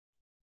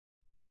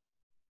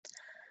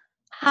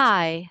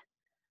Hi,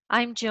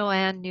 I'm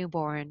Joanne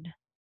Newborn,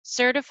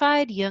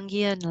 certified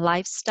Jungian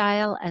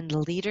lifestyle and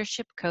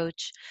leadership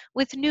coach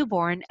with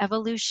Newborn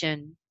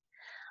Evolution.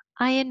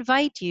 I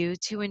invite you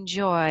to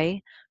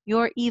enjoy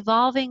your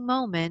evolving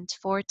moment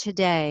for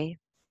today.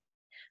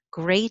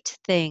 Great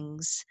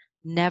things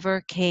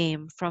never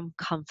came from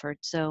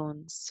comfort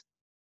zones.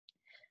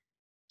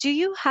 Do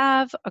you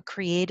have a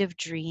creative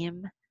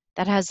dream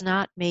that has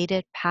not made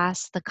it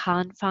past the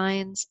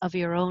confines of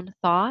your own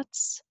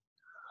thoughts?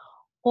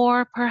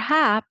 Or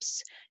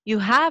perhaps you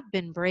have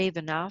been brave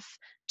enough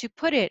to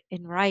put it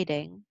in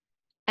writing,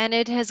 and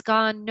it has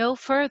gone no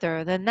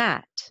further than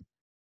that.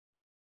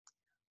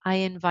 I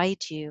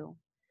invite you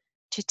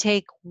to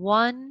take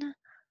one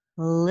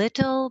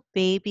little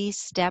baby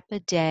step a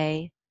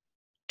day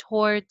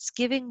towards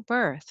giving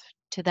birth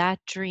to that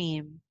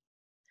dream.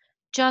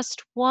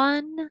 Just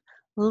one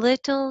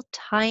little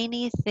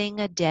tiny thing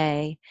a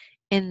day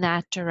in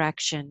that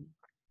direction.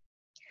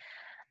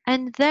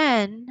 And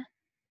then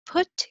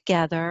put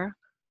together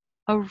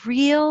a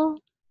real,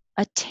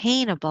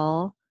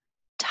 attainable,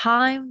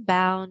 time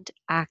bound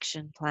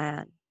action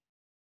plan.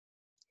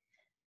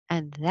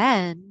 And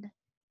then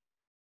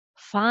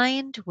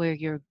find where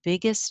your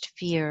biggest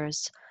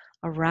fears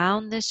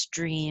around this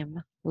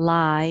dream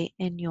lie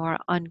in your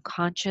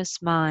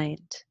unconscious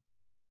mind.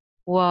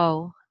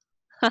 Whoa,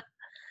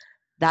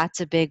 that's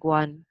a big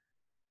one.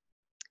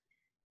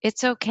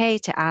 It's okay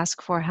to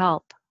ask for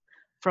help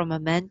from a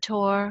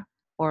mentor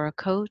or a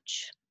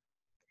coach.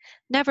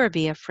 Never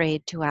be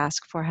afraid to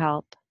ask for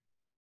help.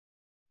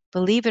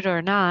 Believe it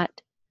or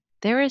not,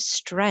 there is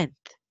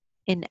strength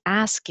in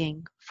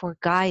asking for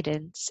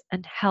guidance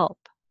and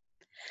help.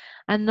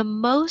 And the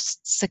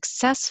most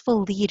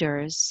successful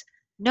leaders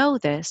know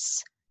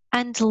this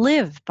and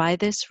live by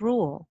this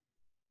rule.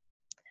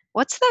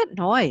 What's that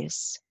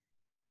noise?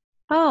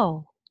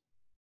 Oh,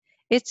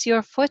 it's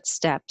your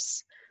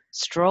footsteps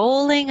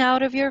strolling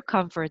out of your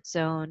comfort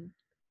zone.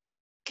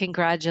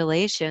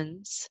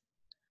 Congratulations.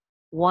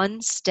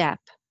 One step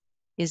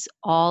is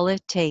all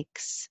it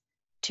takes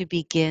to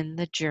begin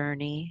the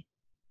journey.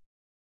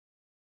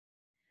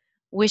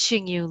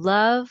 Wishing you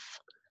love,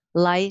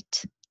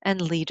 light,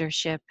 and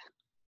leadership.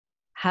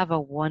 Have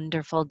a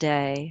wonderful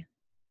day.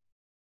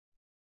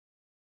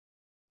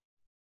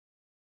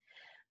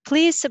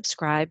 Please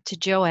subscribe to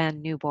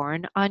Joanne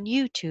Newborn on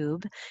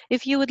YouTube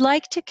if you would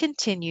like to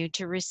continue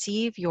to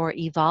receive your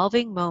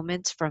evolving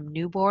moments from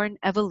Newborn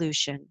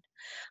Evolution.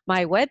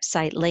 My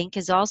website link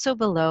is also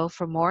below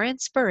for more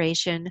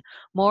inspiration,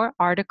 more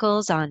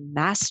articles on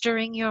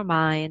mastering your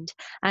mind,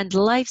 and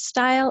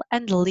lifestyle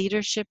and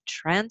leadership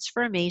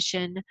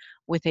transformation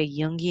with a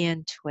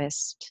Jungian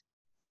twist.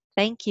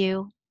 Thank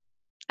you.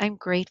 I'm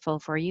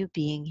grateful for you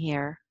being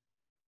here.